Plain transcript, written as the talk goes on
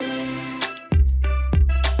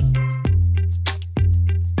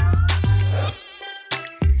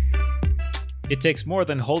It takes more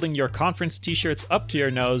than holding your conference t-shirts up to your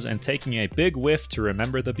nose and taking a big whiff to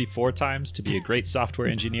remember the before times to be a great software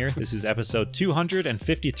engineer. This is episode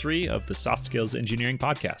 253 of the Soft Skills Engineering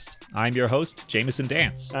Podcast. I'm your host, Jamison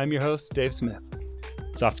Dance. I'm your host, Dave Smith.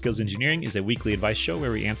 Soft Skills Engineering is a weekly advice show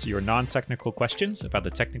where we answer your non-technical questions about the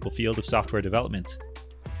technical field of software development.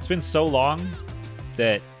 It's been so long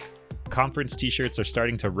that conference t-shirts are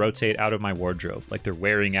starting to rotate out of my wardrobe, like they're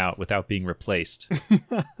wearing out without being replaced.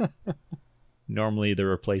 Normally the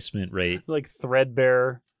replacement rate... Like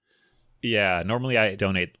threadbare. Yeah, normally I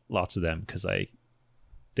donate lots of them because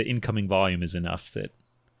the incoming volume is enough that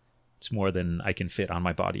it's more than I can fit on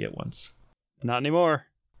my body at once. Not anymore.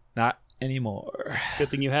 Not anymore. It's a good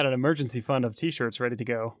thing you had an emergency fund of t-shirts ready to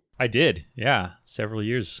go. I did, yeah. Several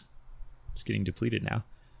years. It's getting depleted now.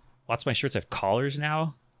 Lots of my shirts have collars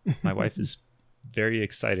now. My wife is very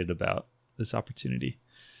excited about this opportunity.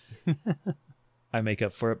 I make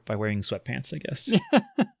up for it by wearing sweatpants, I guess.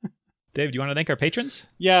 Dave, do you want to thank our patrons?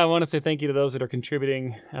 Yeah, I want to say thank you to those that are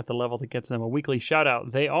contributing at the level that gets them a weekly shout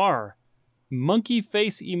out. They are Monkey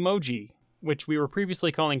Face Emoji, which we were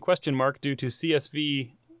previously calling question mark due to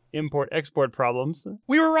CSV import-export problems.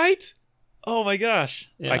 We were right? Oh my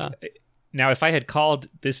gosh. Yeah. Now, if I had called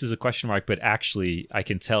this is a question mark, but actually I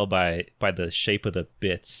can tell by the shape of the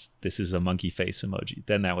bits, this is a monkey face emoji,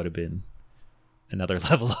 then that would have been another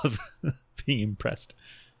level of being impressed.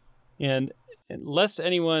 And lest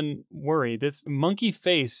anyone worry, this monkey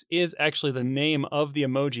face is actually the name of the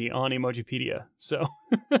emoji on Emojipedia. So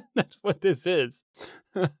that's what this is.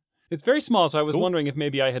 It's very small, so I was wondering if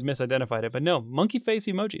maybe I had misidentified it. But no, monkey face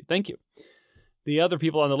emoji. Thank you. The other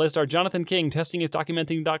people on the list are Jonathan King,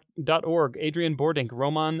 testingisdocumenting.org, Adrian Bordink,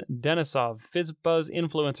 Roman Denisov, FizzBuzz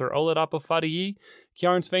Influencer, Olet Apofadii,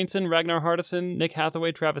 Kjarn Sveinson, Ragnar Hardison, Nick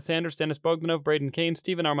Hathaway, Travis Sanders, Dennis Bogdanov, Braden Kane,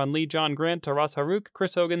 Stephen Armand Lee, John Grant, Taras Haruk,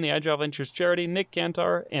 Chris Hogan, the Agile Ventures Charity, Nick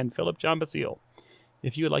Cantar, and Philip John Basile.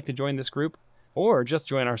 If you would like to join this group or just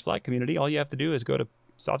join our Slack community, all you have to do is go to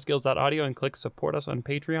softskills.audio and click support us on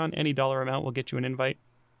Patreon. Any dollar amount will get you an invite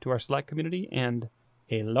to our Slack community, and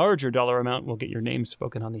a larger dollar amount will get your name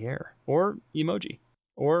spoken on the air, or emoji,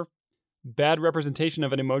 or bad representation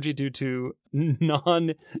of an emoji due to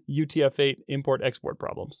non-UTF-8 import-export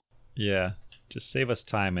problems. Yeah, just save us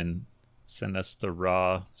time and send us the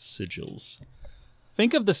raw sigils.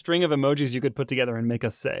 Think of the string of emojis you could put together and make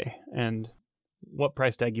us say, and what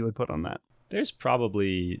price tag you would put on that. There's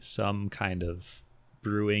probably some kind of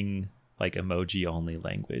brewing, like emoji-only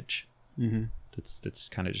language that's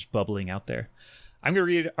kind of just bubbling out there. I'm going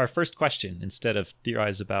to read our first question instead of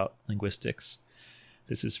theorize about linguistics.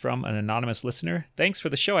 This is from an anonymous listener. Thanks for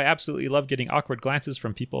the show. I absolutely love getting awkward glances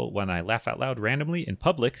from people when I laugh out loud randomly in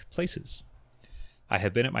public places. I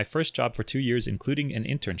have been at my first job for 2 years, including an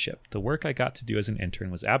internship. The work I got to do as an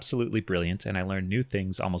intern was absolutely brilliant, and I learned new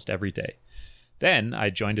things almost every day. Then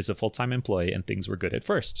I joined as a full-time employee, and things were good at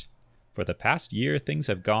first. For the past year, things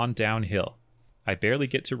have gone downhill. I barely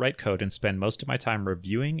get to write code and spend most of my time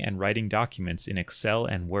reviewing and writing documents in Excel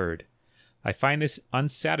and Word. I find this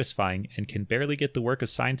unsatisfying and can barely get the work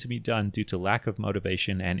assigned to me done due to lack of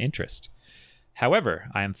motivation and interest. However,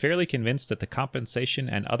 I am fairly convinced that the compensation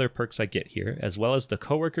and other perks I get here, as well as the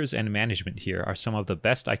coworkers and management here, are some of the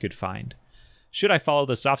best I could find. Should I follow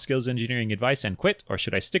the soft skills engineering advice and quit, or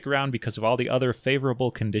should I stick around because of all the other favorable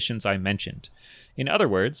conditions I mentioned? In other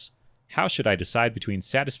words, how should I decide between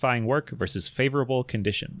satisfying work versus favorable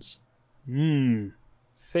conditions?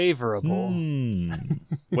 Favorable.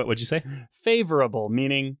 What would you say? Favorable,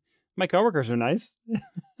 meaning my coworkers are nice.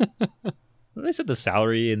 Well, they said the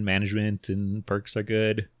salary and management and perks are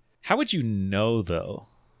good. How would you know, though,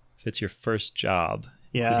 if it's your first job,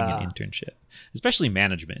 including an internship? Especially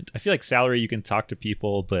management. I feel like salary, you can talk to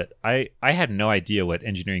people, but I had no idea what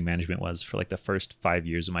engineering management was for like the first 5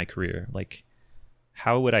 years of my career. Like,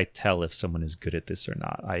 how would I tell if someone is good at this or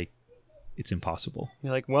not? It's impossible.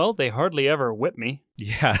 You're like, well, they hardly ever whip me.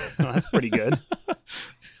 Yeah. So that's pretty good.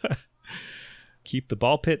 Keep the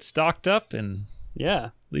ball pit stocked up and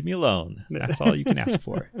leave me alone. That's all you can ask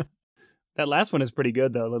for. That last one is pretty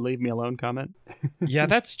good, though, the leave me alone comment. Yeah,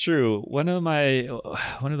 that's true. One of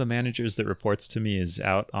the managers that reports to me is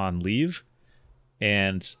out on leave,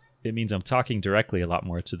 and it means I'm talking directly a lot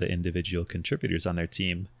more to the individual contributors on their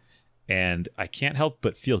team. And I can't help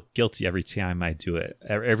but feel guilty every time I do it.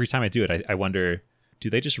 Every time I do it, I wonder, do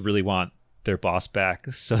they just really want their boss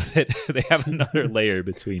back so that they have another layer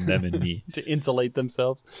between them and me? To insulate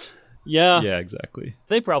themselves? Yeah. Yeah, exactly.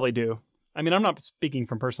 They probably do. I mean, I'm not speaking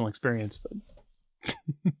from personal experience, but...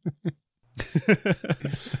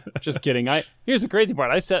 Just kidding. Here's the crazy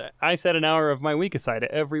part. I set an hour of my week aside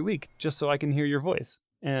every week just so I can hear your voice.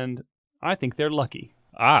 And I think they're lucky.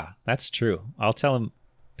 Ah, that's true. I'll tell them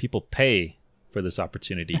people pay for this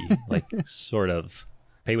opportunity, like sort of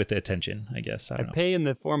pay with the attention, I guess. I don't know. Pay in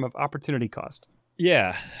the form of opportunity cost.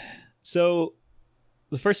 Yeah. So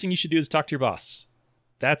the first thing you should do is talk to your boss.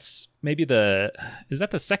 That's maybe is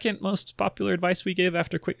that the second most popular advice we give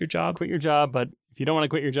after quit your job? Quit your job, but if you don't want to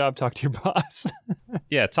quit your job, talk to your boss.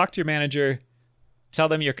 Yeah, talk to your manager. Tell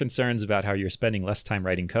them your concerns about how you're spending less time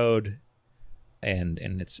writing code and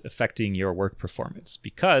it's affecting your work performance,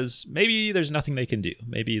 because maybe there's nothing they can do.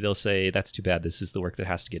 Maybe they'll say, that's too bad. This is the work that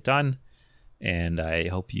has to get done. And I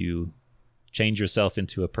hope you change yourself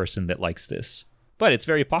into a person that likes this. But it's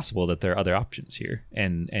very possible that there are other options here,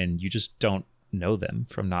 and you just don't know them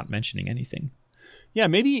from not mentioning anything. Yeah,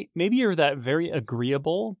 maybe you're that very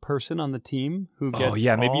agreeable person on the team who gets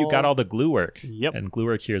maybe you got all the glue work. Yep. And glue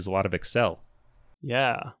work here is a lot of Excel.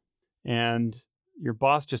 Yeah. And your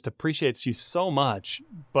boss just appreciates you so much,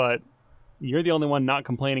 but you're the only one not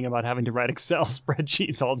complaining about having to write Excel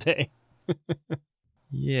spreadsheets all day.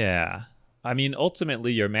 Yeah. I mean,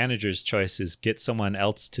 ultimately, your manager's choice is get someone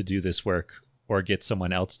else to do this work or get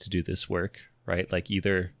someone else to do this work, right? Like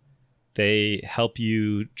either they help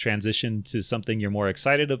you transition to something you're more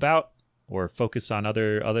excited about or focus on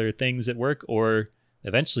other things at work, or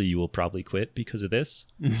eventually you will probably quit because of this.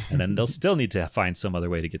 And then they'll still need to find some other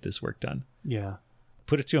way to get this work done. Yeah.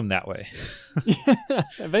 Put it to them that way.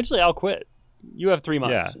 Eventually I'll quit. You have 3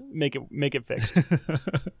 months. Yeah. Make it fixed.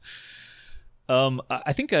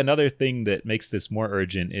 I think another thing that makes this more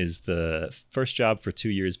urgent is the first job for 2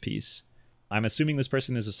 years piece. I'm assuming this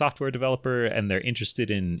person is a software developer and they're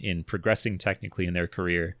interested in progressing technically in their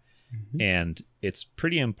career. Mm-hmm. And it's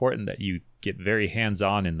pretty important that you get very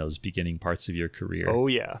hands-on in those beginning parts of your career. Oh,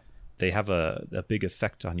 yeah. They have a big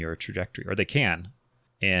effect on your trajectory, or they can.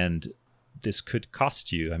 And this could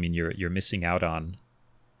cost you. I mean, you're missing out on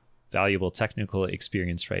valuable technical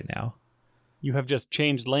experience right now. You have just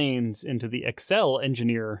changed lanes into the Excel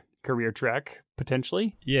engineer career track,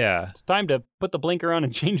 potentially. Yeah. It's time to put the blinker on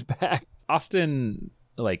and change back. Often,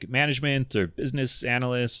 like management or business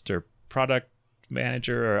analyst or product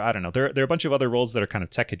manager, or I don't know, there are a bunch of other roles that are kind of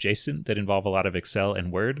tech adjacent that involve a lot of Excel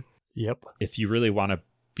and Word. Yep. If you really want to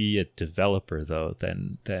be a developer, though,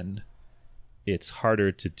 then it's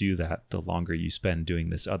harder to do that the longer you spend doing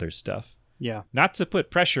this other stuff. Yeah. Not to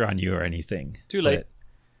put pressure on you or anything. Too late.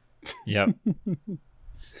 Yep.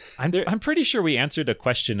 I'm pretty sure we answered a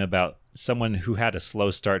question about someone who had a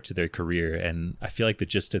slow start to their career, and I feel like the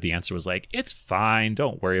gist of the answer was like, it's fine,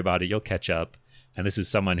 don't worry about it, you'll catch up. And this is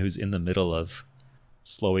someone who's in the middle of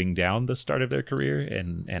slowing down the start of their career,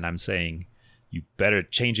 and I'm saying, you better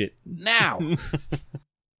change it now.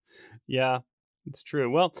 Yeah, it's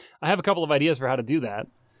true. Well, I have a couple of ideas for how to do that.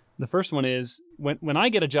 The first one is, when I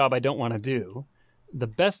get a job I don't want to do, the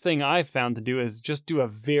best thing I've found to do is just do a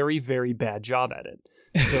very, very bad job at it.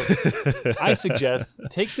 So I suggest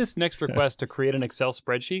take this next request to create an Excel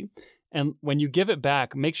spreadsheet, and when you give it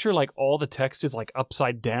back, make sure like all the text is like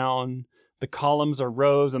upside down, the columns are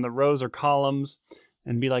rows and the rows are columns,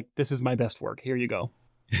 and be like, this is my best work. Here you go.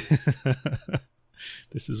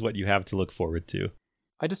 This is what you have to look forward to.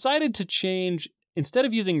 I decided to change, instead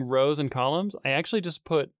of using rows and columns, I actually just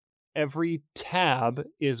put every tab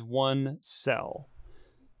is one cell.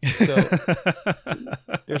 So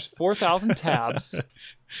there's 4,000 tabs,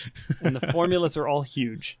 and the formulas are all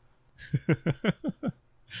huge.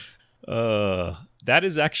 That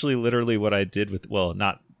is actually literally what I did with, well,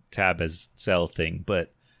 not tab as cell thing,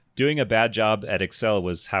 but doing a bad job at Excel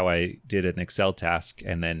was how I did an Excel task,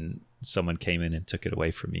 and then someone came in and took it away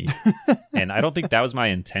from me. And I don't think that was my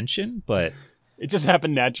intention, but it just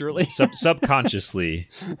happened naturally. Subconsciously,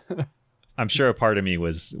 I'm sure a part of me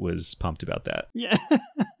was pumped about that. Yeah.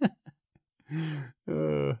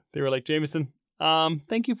 They were like, Jamison,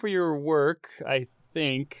 thank you for your work, I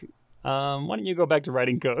think. Why don't you go back to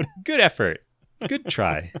writing code? Good effort. Good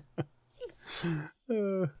try.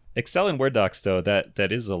 Excel and Word docs, though,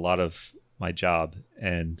 that is a lot of my job,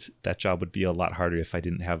 and that job would be a lot harder if I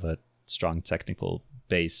didn't have a strong technical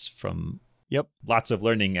base from lots of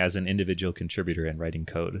learning as an individual contributor and writing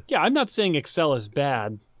code. Yeah, I'm not saying Excel is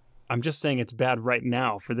bad. I'm just saying it's bad right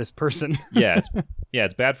now for this person.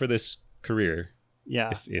 It's bad for this career.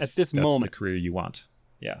 Yeah, if at this that's moment. the career you want.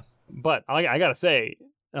 Yeah. But I gotta say,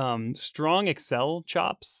 strong Excel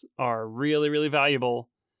chops are really, really valuable,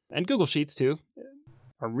 and Google Sheets too,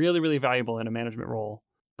 are really, really valuable in a management role.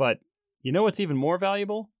 But you know what's even more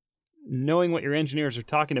valuable? Knowing what your engineers are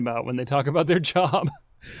talking about when they talk about their job.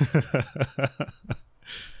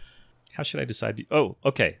 How should I decide? Oh,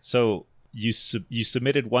 okay. So you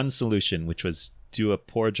submitted one solution, which was do a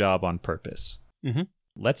poor job on purpose. Mm-hmm.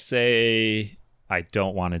 Let's say I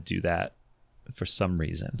don't want to do that for some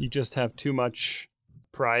reason. You just have too much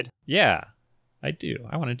pride. Yeah, I do.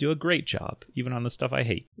 I want to do a great job, even on the stuff I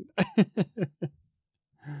hate.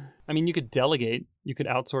 I mean, you could delegate. You could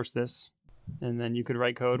outsource this, and then you could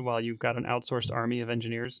write code while you've got an outsourced army of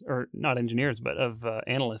engineers, or not engineers, but of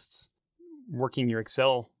analysts working your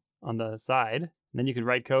Excel on the side. And then you could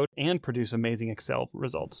write code and produce amazing Excel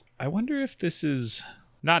results. I wonder if this is...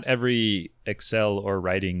 Not every Excel or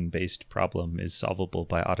writing-based problem is solvable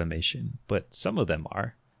by automation, but some of them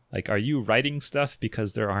are. Like, are you writing stuff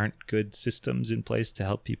because there aren't good systems in place to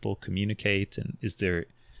help people communicate? And is there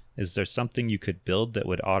something you could build that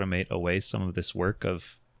would automate away some of this work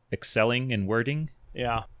of excelling and wording?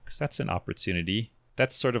 Yeah. Because that's an opportunity.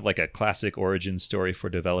 That's sort of like a classic origin story for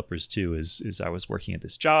developers too, is I was working at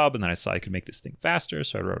this job and then I saw I could make this thing faster,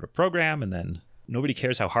 so I wrote a program, and then nobody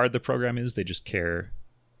cares how hard the program is, they just care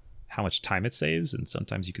how much time it saves, and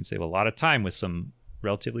sometimes you can save a lot of time with some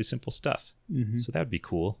relatively simple stuff. Mm-hmm. So that would be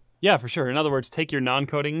cool. Yeah, for sure. In other words, take your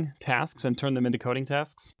non-coding tasks and turn them into coding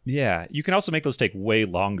tasks. Yeah, you can also make those take way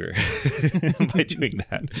longer by doing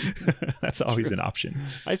that. That's always an option.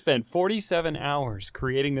 I spent 47 hours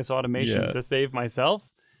creating this automation to save myself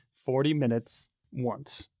 40 minutes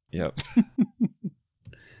once. Yep.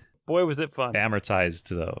 Boy, was it fun. Amortized,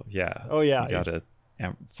 though. Yeah. Oh, yeah. You got to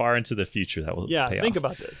far into the future that will pay off. Yeah, think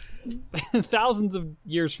about this. Thousands of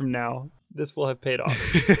years from now, this will have paid off.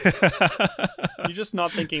 You're just not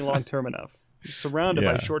thinking long-term enough. You're surrounded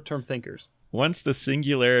by short-term thinkers. Once the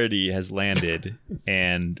singularity has landed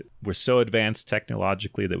and we're so advanced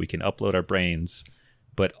technologically that we can upload our brains,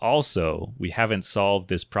 but also we haven't solved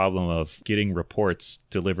this problem of getting reports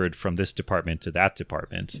delivered from this department to that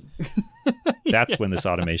department, that's when this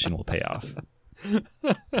automation will pay off.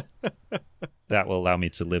 That will allow me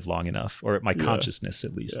to live long enough, or my consciousness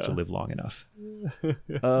at least, to live long enough.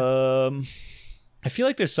 I feel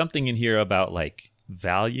like there's something in here about like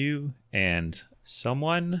value and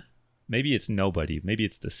someone, maybe it's nobody, maybe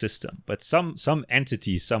it's the system, but some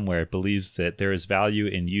entity somewhere believes that there is value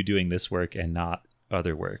in you doing this work and not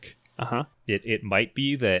other work. Uh-huh. It might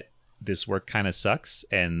be that this work kind of sucks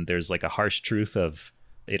and there's like a harsh truth of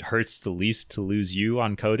it hurts the least to lose you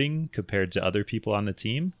on coding compared to other people on the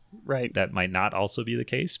team. Right. That might not also be the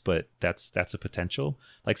case, but that's a potential.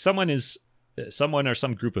 Like someone or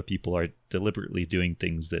some group of people are deliberately doing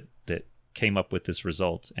things that came up with this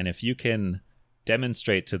result. And if you can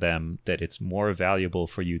demonstrate to them that it's more valuable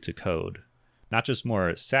for you to code, not just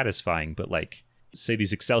more satisfying, but like say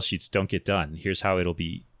these Excel sheets don't get done, here's how it'll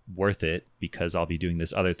be worth it because I'll be doing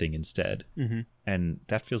this other thing instead. Mm-hmm. And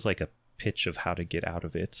that feels like a pitch of how to get out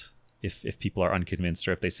of it. If people are unconvinced,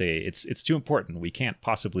 or if they say it's too important, we can't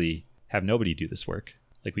possibly have nobody do this work.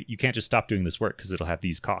 Like you can't just stop doing this work because it'll have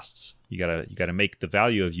these costs. You gotta make the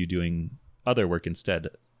value of you doing other work instead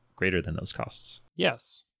greater than those costs.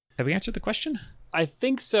 Yes. Have we answered the question? I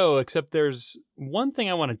think so, except there's one thing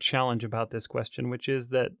I want to challenge about this question, which is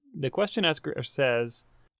that the question asker says,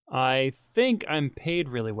 I think I'm paid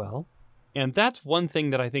really well. And that's one thing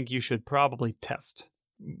that I think you should probably test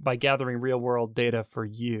by gathering real-world data for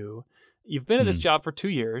you. You've been at this job for 2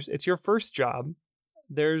 years. It's your first job.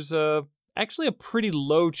 There's actually a pretty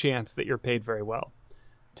low chance that you're paid very well.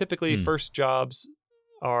 Typically, first jobs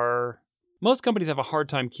most companies have a hard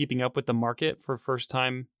time keeping up with the market for first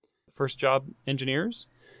job engineers.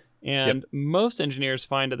 And most engineers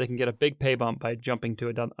find that they can get a big pay bump by jumping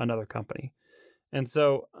to another company. And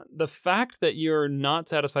so the fact that you're not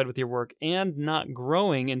satisfied with your work and not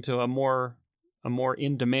growing into a more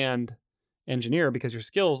in-demand engineer because your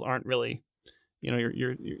skills aren't really,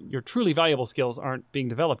 your truly valuable skills aren't being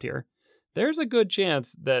developed here, there's a good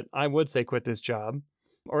chance that I would say quit this job,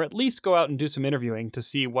 or at least go out and do some interviewing to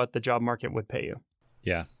see what the job market would pay you.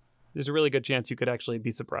 Yeah. There's a really good chance you could actually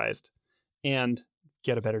be surprised and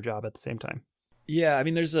get a better job at the same time. Yeah, I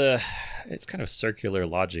mean, it's kind of circular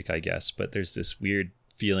logic, I guess, but there's this weird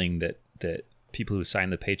feeling that people who sign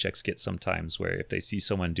the paychecks get sometimes, where if they see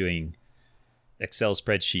someone doing Excel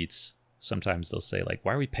spreadsheets, sometimes they'll say like,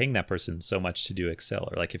 why are we paying that person so much to do Excel?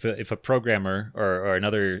 Or like if a programmer or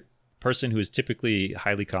another person who is typically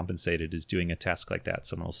highly compensated is doing a task like that,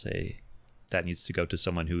 someone will say that needs to go to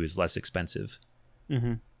someone who is less expensive.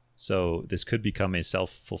 Mm-hmm. So this could become a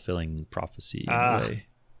self-fulfilling prophecy in a way.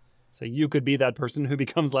 So you could be that person who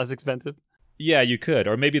becomes less expensive? Yeah, you could.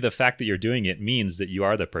 Or maybe the fact that you're doing it means that you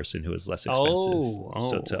are the person who is less expensive.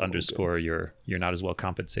 So to underscore you're not as well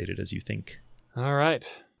compensated as you think. All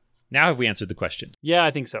right. Now have we answered the question? Yeah,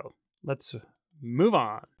 I think so. Let's move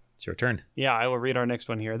on. It's your turn. Yeah, I will read our next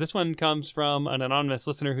one here. This one comes from an anonymous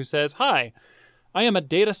listener who says, Hi, I am a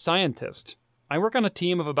data scientist. I work on a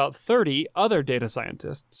team of about 30 other data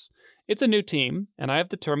scientists. It's a new team, and I have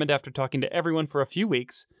determined after talking to everyone for a few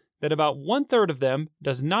weeks that about 1/3 of them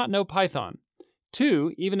does not know Python.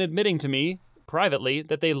 2 even admitting to me, privately,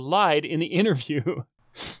 that they lied in the interview.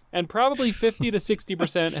 And probably 50 to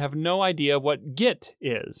 60% have no idea what Git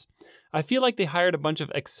is. I feel like they hired a bunch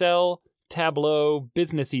of Excel, Tableau,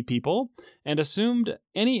 businessy people and assumed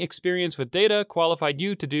any experience with data qualified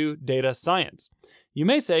you to do data science. You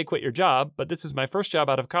may say quit your job, but this is my first job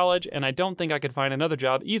out of college and I don't think I could find another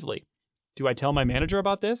job easily. Do I tell my manager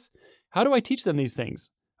about this? How do I teach them these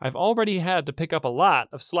things? I've already had to pick up a lot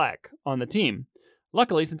of slack on the team.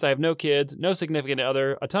 Luckily, since I have no kids, no significant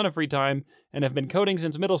other, a ton of free time, and have been coding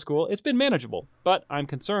since middle school, it's been manageable. But I'm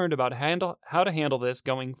concerned about how to handle this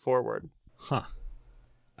going forward. Huh.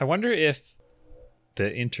 I wonder if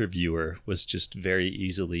the interviewer was just very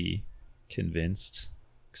easily convinced.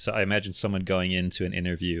 So I imagine someone going into an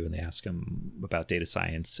interview and they ask them about data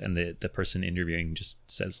science and the person interviewing just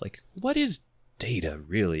says like, what is data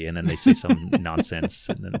really? And then they say some nonsense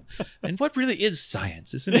and what really is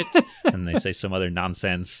science, isn't it? And they say some other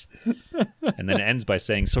nonsense. And then it ends by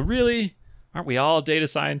saying, so really, aren't we all data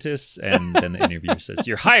scientists? And then the interviewer says,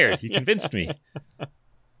 you're hired. You convinced me.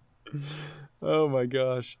 Oh my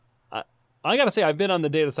gosh. I got to say, I've been on the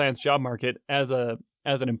data science job market as an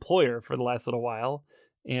employer for the last little while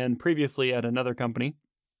and previously at another company.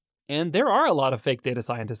 And there are a lot of fake data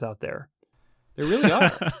scientists out there. There really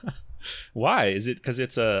are. Why? Is it because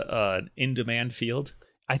it's an in-demand field?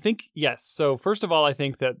 I think, yes. So first of all, I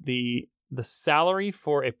think that the salary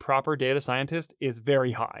for a proper data scientist is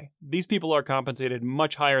very high. These people are compensated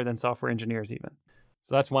much higher than software engineers even.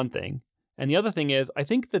 So that's one thing. And the other thing is, I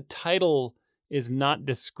think the title is not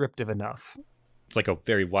descriptive enough. It's like a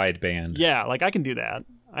very wide band. Yeah, like I can do that.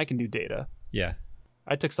 I can do data. Yeah.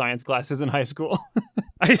 I took science classes in high school.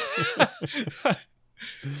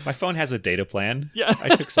 My phone has a data plan. Yeah. I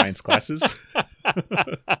took science classes.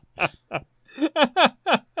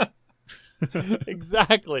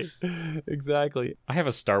 Exactly. I have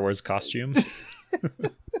a Star Wars costume.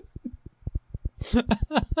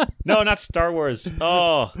 No, not Star Wars.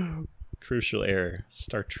 Oh, crucial error.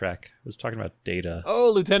 Star Trek. I was talking about data.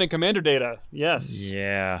 Oh, Lieutenant Commander Data. Yes.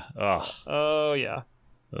 Yeah. Oh, yeah.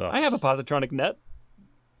 Ugh. I have a positronic net.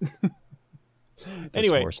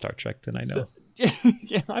 Anyway, more Star Trek than I know.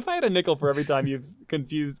 Yeah, if I had a nickel for every time you've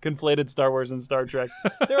conflated Star Wars and Star Trek,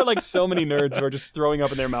 there are like so many nerds who are just throwing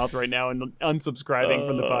up in their mouth right now and unsubscribing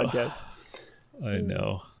from the podcast. I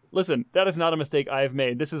know. Listen, that is not a mistake I have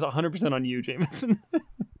made. This is 100% on you, Jamison.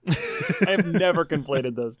 I have never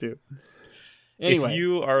conflated those two. Anyway,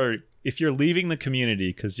 if you're leaving the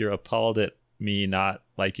community because you're appalled at me not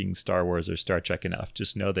liking Star Wars or Star Trek enough,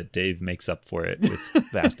 just know that Dave makes up for it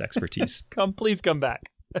with vast expertise. Please come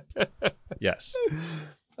back. Yes.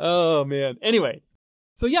 Oh man. Anyway,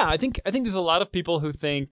 so yeah, I think there's a lot of people who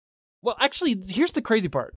think, well, actually, here's the crazy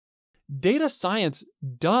part. Data science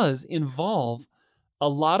does involve a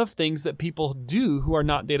lot of things that people do who are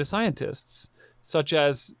not data scientists, such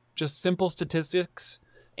as just simple statistics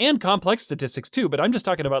and complex statistics too, but I'm just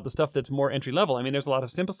talking about the stuff that's more entry level. I mean, there's a lot of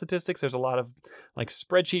simple statistics. There's a lot of like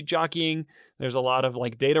spreadsheet jockeying. There's a lot of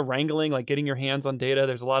like data wrangling, like getting your hands on data.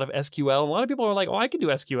 There's a lot of SQL. And a lot of people are like, oh, I can do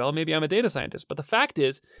SQL. Maybe I'm a data scientist. But the fact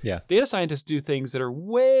is, data scientists do things that are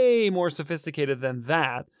way more sophisticated than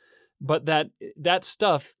that. But that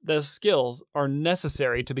stuff, those skills are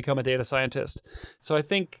necessary to become a data scientist. So I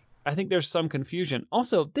think there's some confusion.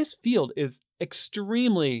 Also, this field is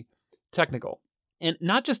extremely technical. And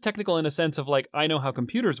not just technical in a sense of like, I know how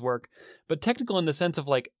computers work, but technical in the sense of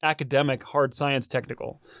like academic hard science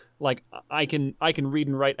technical. Like I can read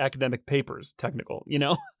and write academic papers technical, you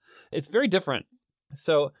know? It's very different.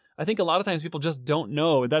 So I think a lot of times people just don't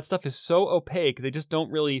know. That stuff is so opaque, they just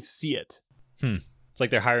don't really see it. It's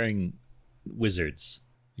like they're hiring wizards.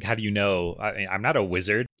 How do you know? I'm not a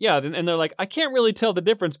wizard. Yeah, and they're like, I can't tell the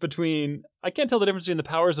difference between the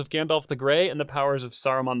powers of Gandalf the Grey and the powers of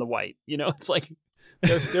Saruman the White. You know, it's like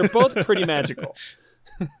they're both pretty magical.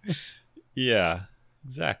 Yeah,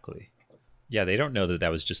 exactly. Yeah, they don't know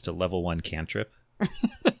that was just a level 1 cantrip.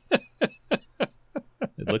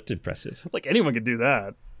 It looked impressive. Like anyone could do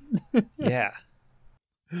that. Yeah.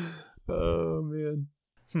 Oh man.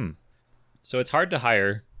 So it's hard to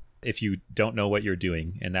hire if you don't know what you're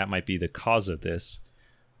doing, and that might be the cause of this.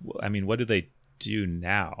 I mean, what do they do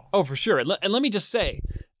now? Oh, for sure. And let me just say,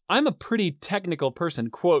 I'm a pretty technical person,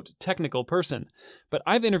 quote, technical person, but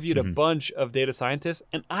I've interviewed a bunch of data scientists,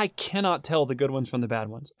 and I cannot tell the good ones from the bad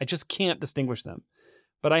ones. I just can't distinguish them.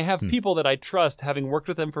 But I have people that I trust, having worked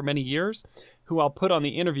with them for many years, who I'll put on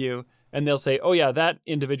the interview, and they'll say, "Oh yeah, that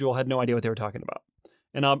individual had no idea what they were talking about,"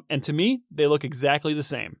 and to me, they look exactly the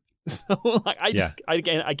same. So like,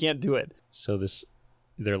 I can't do it. So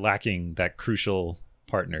they're lacking that crucial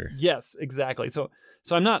partner. Yes, exactly. So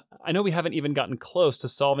I know we haven't even gotten close to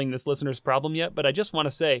solving this listener's problem yet, but I just want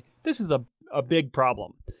to say this is a big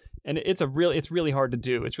problem, and it's really hard to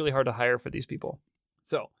do. It's really hard to hire for these people.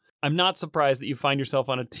 So I'm not surprised that you find yourself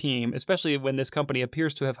on a team, especially when this company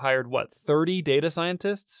appears to have hired 30 data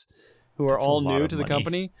scientists who are all new to the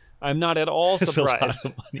company. I'm not at all surprised. That's a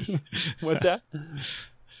lot of money. What's that?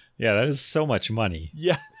 Yeah, that is so much money.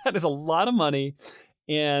 Yeah, that is a lot of money.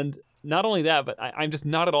 And not only that, but I'm just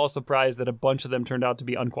not at all surprised that a bunch of them turned out to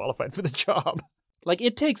be unqualified for the job. Like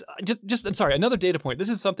it takes another data point. This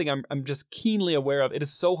is something I'm just keenly aware of. It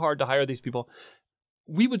is so hard to hire these people.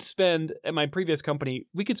 We would spend, at my previous company,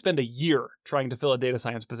 we could spend a year trying to fill a data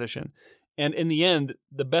science position. And in the end,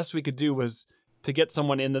 the best we could do was to get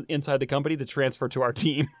someone inside the company to transfer to our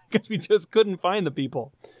team because we just couldn't find the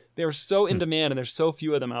people. They were so in demand and there's so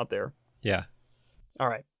few of them out there. Yeah. All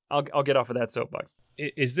right. I'll get off of that soapbox.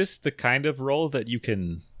 Is this the kind of role that you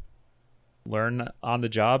can learn on the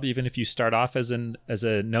job, even if you start off as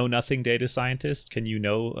a know-nothing data scientist? Can you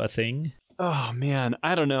know a thing? Oh, man.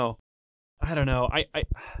 I don't know.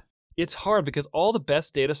 It's hard because all the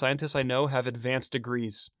best data scientists I know have advanced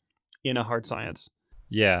degrees in a hard science.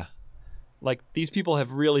 Yeah. Like, these people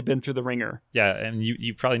have really been through the ringer. Yeah, and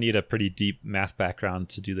you probably need a pretty deep math background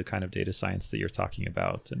to do the kind of data science that you're talking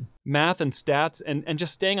about. And math and stats, and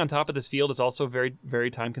just staying on top of this field is also very, very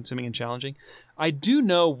time-consuming and challenging. I do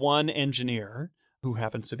know one engineer who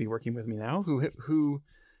happens to be working with me now, who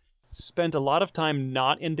spent a lot of time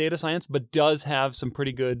not in data science, but does have some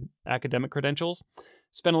pretty good academic credentials.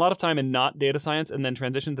 Spent a lot of time in not data science and then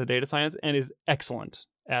transitioned to data science and is excellent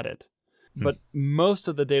at it. But most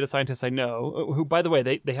of the data scientists I know, who, by the way,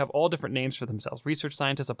 they have all different names for themselves: research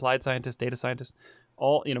scientists, applied scientists, data scientists,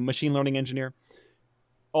 all, machine learning engineer.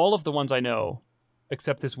 All of the ones I know,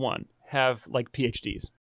 except this one, have like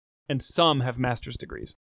PhDs, and some have master's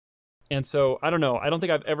degrees. And so I don't know. I don't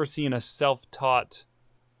think I've ever seen a self-taught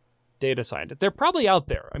data scientist. They're probably out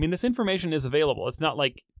there. I mean, this information is available. It's not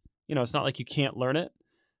like, it's not like you can't learn it.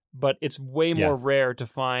 But it's way more rare to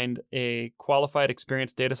find a qualified,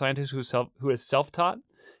 experienced data scientist who is self-taught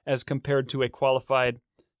as compared to a qualified,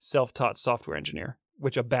 self-taught software engineer,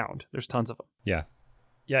 which abound. There's tons of them. Yeah.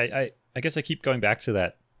 Yeah, I guess I keep going back to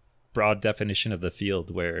that broad definition of the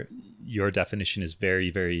field where your definition is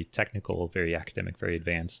very, very technical, very academic, very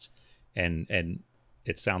advanced. And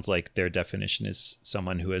it sounds like their definition is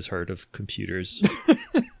someone who has heard of computers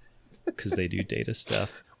because they do data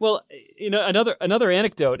stuff. Well, another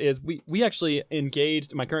anecdote is we actually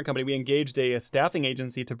engaged, my current company, we engaged a staffing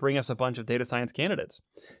agency to bring us a bunch of data science candidates.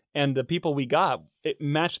 And the people we got, it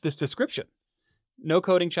matched this description. No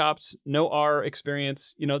coding chops, no R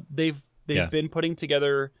experience. They've been putting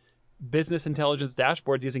together business intelligence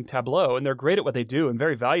dashboards using Tableau, and they're great at what they do and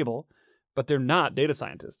very valuable, but they're not data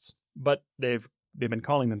scientists. But they've been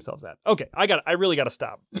calling themselves that. Okay, I really got to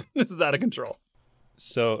stop. This is out of control.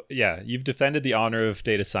 So, yeah, you've defended the honor of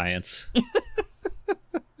data science.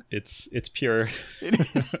 It's pure.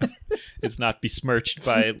 It's not besmirched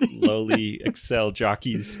by lowly Excel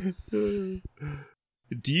jockeys. Do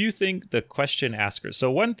you think the question asker... So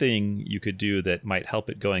one thing you could do that might help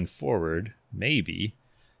it going forward, maybe,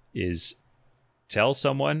 is tell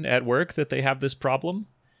someone at work that they have this problem.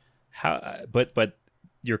 But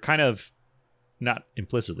you're kind of... Not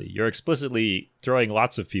implicitly. You're explicitly throwing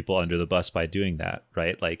lots of people under the bus by doing that,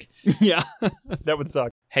 right? Like, yeah, that would suck.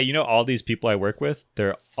 Hey, all these people I work with,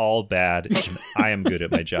 they're all bad, and I am good at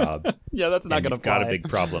my job. Yeah, that's not going to fly. Got a big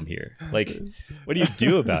problem here. Like, what do you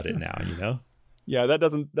do about it now? Yeah, that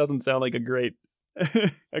doesn't sound like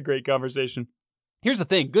a great conversation. Here's the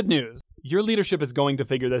thing. Good news. Your leadership is going to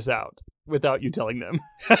figure this out without you telling them.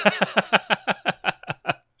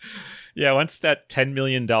 Yeah, once that $10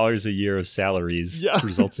 million a year of salaries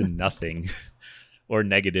results in nothing or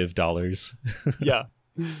negative dollars. Yeah,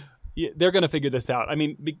 they're going to figure this out. I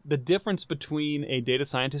mean, the difference between a data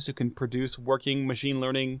scientist who can produce working machine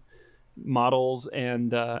learning models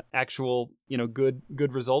and actual, good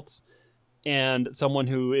results, and someone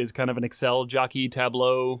who is kind of an Excel jockey,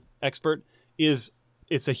 Tableau expert,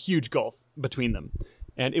 it's a huge gulf between them,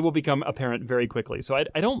 and it will become apparent very quickly. So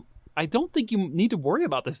I don't think you need to worry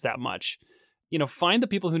about this that much. Find the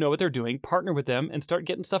people who know what they're doing, partner with them, and start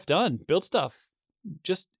getting stuff done. Build stuff.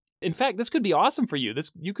 In fact, this could be awesome for you.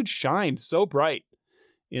 You could shine so bright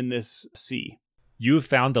in this sea. You have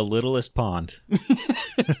found the littlest pond.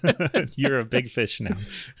 You're a big fish now.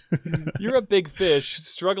 You're a big fish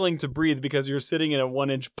struggling to breathe because you're sitting in a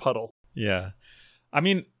 1-inch puddle. Yeah. I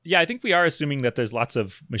mean, yeah, I think we are assuming that there's lots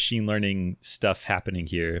of machine learning stuff happening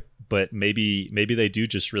here, but maybe they do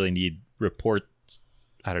just really need reporting.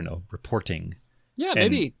 Yeah, And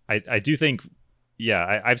maybe. I do think,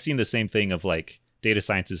 I've seen the same thing of like data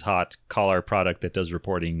science is hot, call our product that does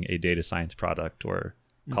reporting a data science product, or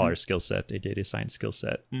call our skill set a data science skill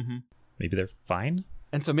set. Maybe they're fine.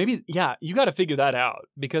 And so maybe, you got to figure that out,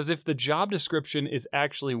 because if the job description is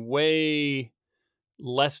actually way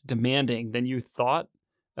less demanding than you thought,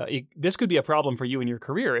 this could be a problem for you in your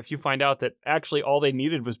career if you find out that actually all they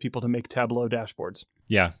needed was people to make Tableau dashboards.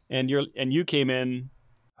 Yeah. And you came in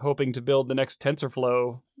hoping to build the next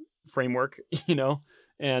TensorFlow framework,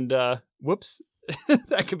 and whoops,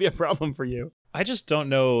 that could be a problem for you. I just don't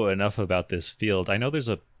know enough about this field. I know there's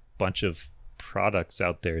a bunch of products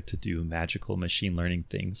out there to do magical machine learning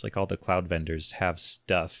things. Like all the cloud vendors have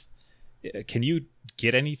stuff. Can you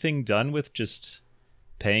get anything done with just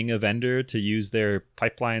paying a vendor to use their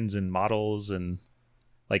pipelines and models? And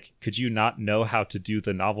like, could you not know how to do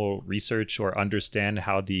the novel research or understand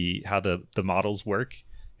how the models work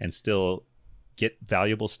and still get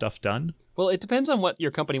valuable stuff done? Well, it depends on what your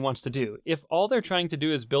company wants to do. If all they're trying to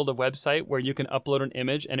do is build a website where you can upload an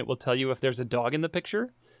image and it will tell you if there's a dog in the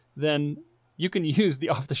picture, then you can use the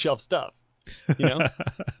off-the-shelf stuff.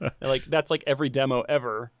 Like that's like every demo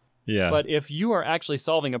ever. Yeah. But if you are actually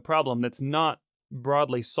solving a problem that's not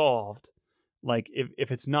broadly solved, like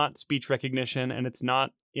if it's not speech recognition and it's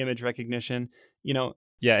not image recognition,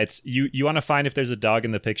 Yeah, it's you want to find if there's a dog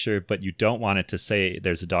in the picture, but you don't want it to say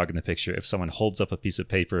there's a dog in the picture if someone holds up a piece of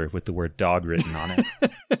paper with the word dog written on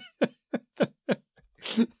it.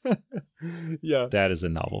 Yeah. That is a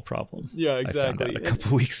novel problem. Yeah, exactly. I found out a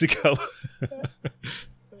couple weeks ago.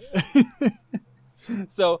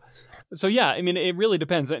 So yeah, I mean, it really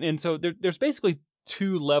depends. And so there's basically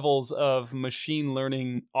two levels of machine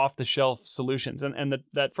learning off-the-shelf solutions. And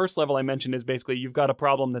that first level I mentioned is basically you've got a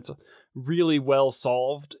problem that's really well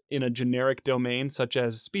solved in a generic domain, such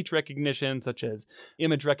as speech recognition, such as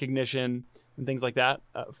image recognition, and things like that,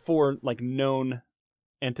 for like known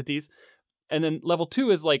entities. And then level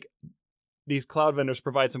 2 is like these cloud vendors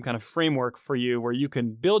provide some kind of framework for you where you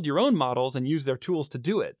can build your own models and use their tools to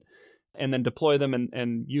do it, and then deploy them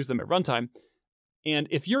and use them at runtime. And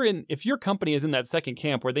if your company is in that second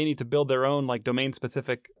camp where they need to build their own like domain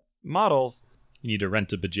specific models, you need to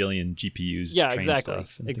rent a bajillion GPUs. Yeah, to train exactly,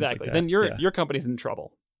 stuff and exactly. Like then your company's in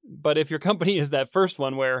trouble. But if your company is that first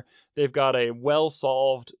one where they've got a well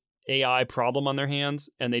solved AI problem on their hands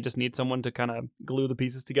and they just need someone to kind of glue the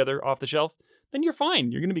pieces together off the shelf, then you're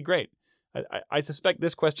fine. You're going to be great. I suspect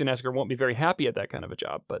this question asker won't be very happy at that kind of a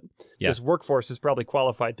job, but this workforce is probably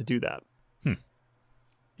qualified to do that.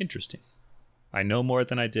 Interesting. I know more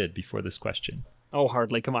than I did before this question. Oh,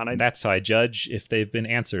 hardly. Come on. That's how I judge if they've been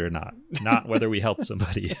answered or not whether we helped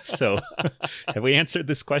somebody. So have we answered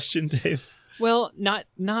this question, Dave? Well,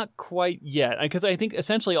 not quite yet, because I think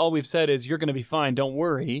essentially all we've said is you're going to be fine. Don't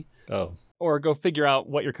worry. Oh. Or go figure out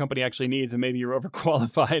what your company actually needs, and maybe you're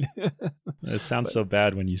overqualified. It sounds so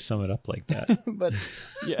bad when you sum it up like that. But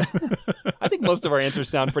yeah, I think most of our answers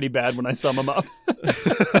sound pretty bad when I sum them up.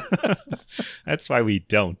 That's why we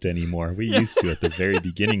don't anymore. We used to at the very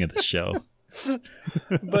beginning of the show.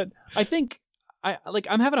 But I think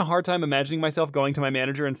I'm having a hard time imagining myself going to my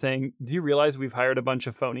manager and saying, "Do you realize we've hired a bunch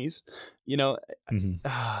of phonies?"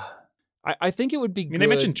 I think it would be good. They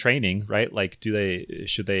mentioned training, right? Like,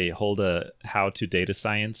 should they hold a how to data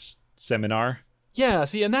science seminar? Yeah,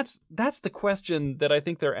 see, and that's the question that I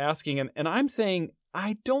think they're asking. And I'm saying,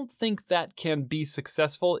 I don't think that can be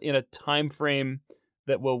successful in a time frame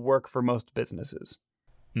that will work for most businesses.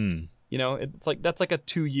 It's like, that's like a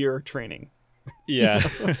 2-year training. Yeah.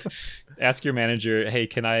 Ask your manager, hey,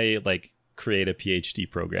 can I create a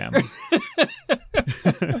PhD program?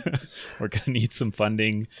 We're going to need some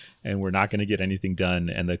funding and we're not going to get anything done,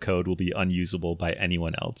 and the code will be unusable by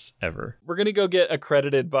anyone else ever. We're going to go get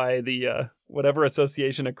accredited by the whatever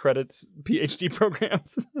association accredits PhD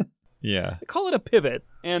programs. Yeah. Call it a pivot,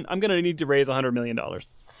 and I'm going to need to raise $100 million.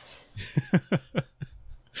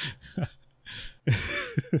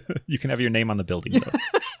 You can have your name on the building, though.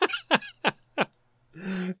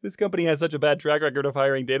 This company has such a bad track record of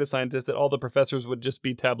hiring data scientists that all the professors would just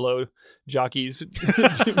be Tableau jockeys.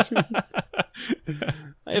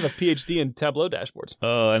 I have a PhD in Tableau dashboards.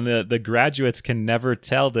 Oh, and the graduates can never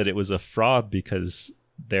tell that it was a fraud because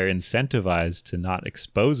they're incentivized to not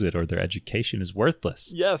expose it, or their education is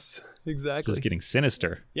worthless. Yes, exactly. This is getting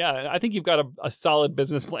sinister. Yeah, I think you've got a solid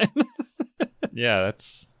business plan. Yeah,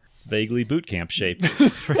 it's vaguely boot camp shaped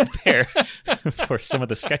right there for some of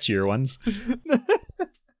the sketchier ones.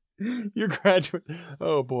 Your graduate.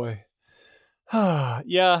 Oh, boy.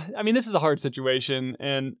 Yeah, I mean, this is a hard situation,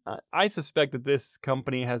 and I suspect that this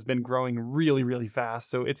company has been growing really, really fast.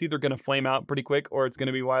 So it's either going to flame out pretty quick, or it's going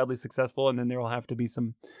to be wildly successful, and then there will have to be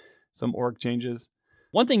some org changes.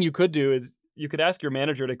 One thing you could do is you could ask your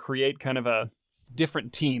manager to create kind of a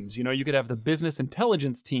different teams. You know, you could have the business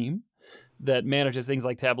intelligence team that manages things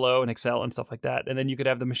like Tableau and Excel and stuff like that, and then you could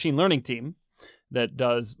have the machine learning team that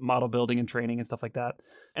does model building and training and stuff like that.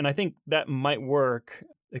 And I think that might work.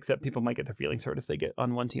 Except people might get their feelings hurt if they get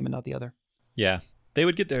on one team and not the other. Yeah. They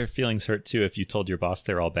would get their feelings hurt too if you told your boss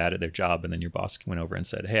they're all bad at their job and then your boss went over and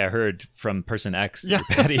said, hey, I heard from person X that you're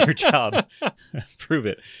bad at your job. Prove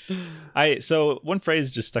it. So one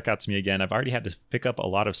phrase just stuck out to me again. I've already had to pick up a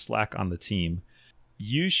lot of slack on the team.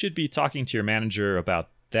 You should be talking to your manager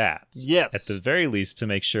about that. Yes. At the very least, to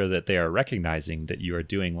make sure that they are recognizing that you are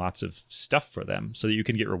doing lots of stuff for them so that you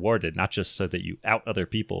can get rewarded, not just so that you out other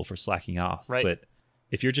people for slacking off. Right. But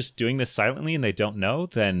if you're just doing this silently and they don't know,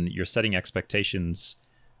 then you're setting expectations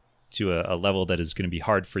to a level that is going to be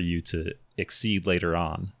hard for you to exceed later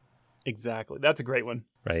on. Exactly. That's a great one.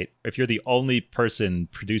 Right? If you're the only person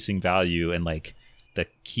producing value and like the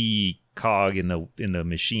key cog in the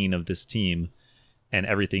machine of this team and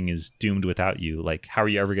everything is doomed without you, like how are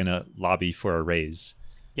you ever going to lobby for a raise?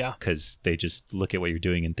 Yeah. Because they just look at what you're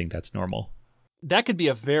doing and think that's normal. That could be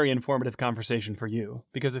a very informative conversation for you,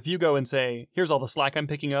 because if you go and say, here's all the slack I'm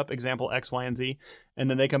picking up, example X, Y, and Z, and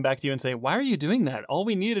then they come back to you and say, why are you doing that? All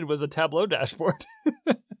we needed was a Tableau dashboard.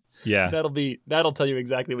 Yeah. That'll tell you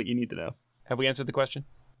exactly what you need to know. Have we answered the question?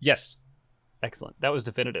 Yes. Excellent. That was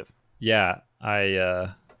definitive. Yeah,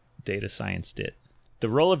 I data scienced it. The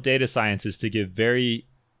role of data science is to give very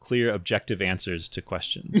clear, objective answers to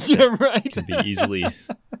questions. Yeah, right. Can be easily,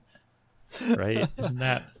 right? Isn't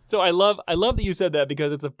that? So I love that you said that,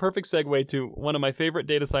 because it's a perfect segue to one of my favorite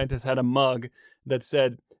data scientists had a mug that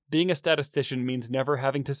said, being a statistician means never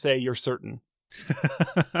having to say you're certain.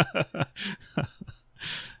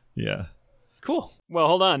 Yeah. Cool. Well,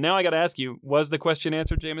 hold on. Now I got to ask you, was the question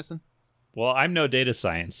answered, Jamison? Well, I'm no data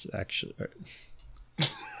science, actually.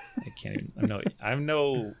 I can't even, I'm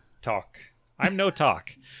no talk. I'm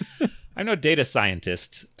no data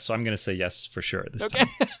scientist, so I'm going to say yes for sure this time.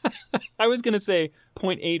 I was going to say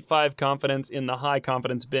 0.85 confidence in the high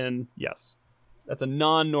confidence bin. Yes. That's a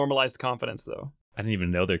non-normalized confidence, though. I didn't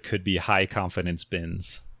even know there could be high confidence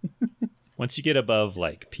bins. Once you get above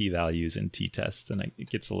like p-values and t-tests, then it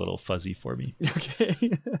gets a little fuzzy for me.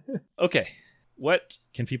 Okay. What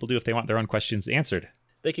can people do if they want their own questions answered?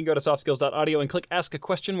 They can go to softskills.audio and click Ask a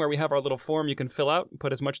Question, where we have our little form you can fill out and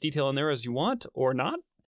put as much detail in there as you want or not.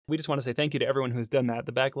 We just want to say thank you to everyone who's done that.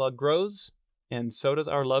 The backlog grows, and so does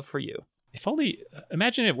our love for you. If only,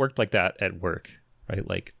 imagine it worked like that at work, right?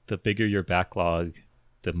 Like the bigger your backlog,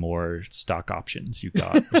 the more stock options you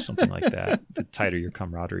got or something like that. The tighter your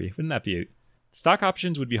camaraderie. Wouldn't that be stock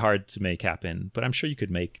options would be hard to make happen, but I'm sure you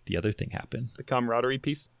could make the other thing happen. The camaraderie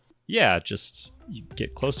piece? Yeah, just you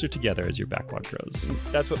get closer together as your backlog grows.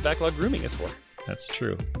 That's what backlog grooming is for. That's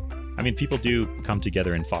true. I mean, people do come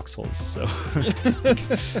together in foxholes, so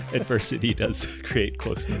adversity does create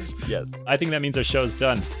closeness. Yes. I think that means our show is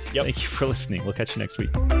done. Yep. Thank you for listening. We'll catch you next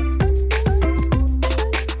week.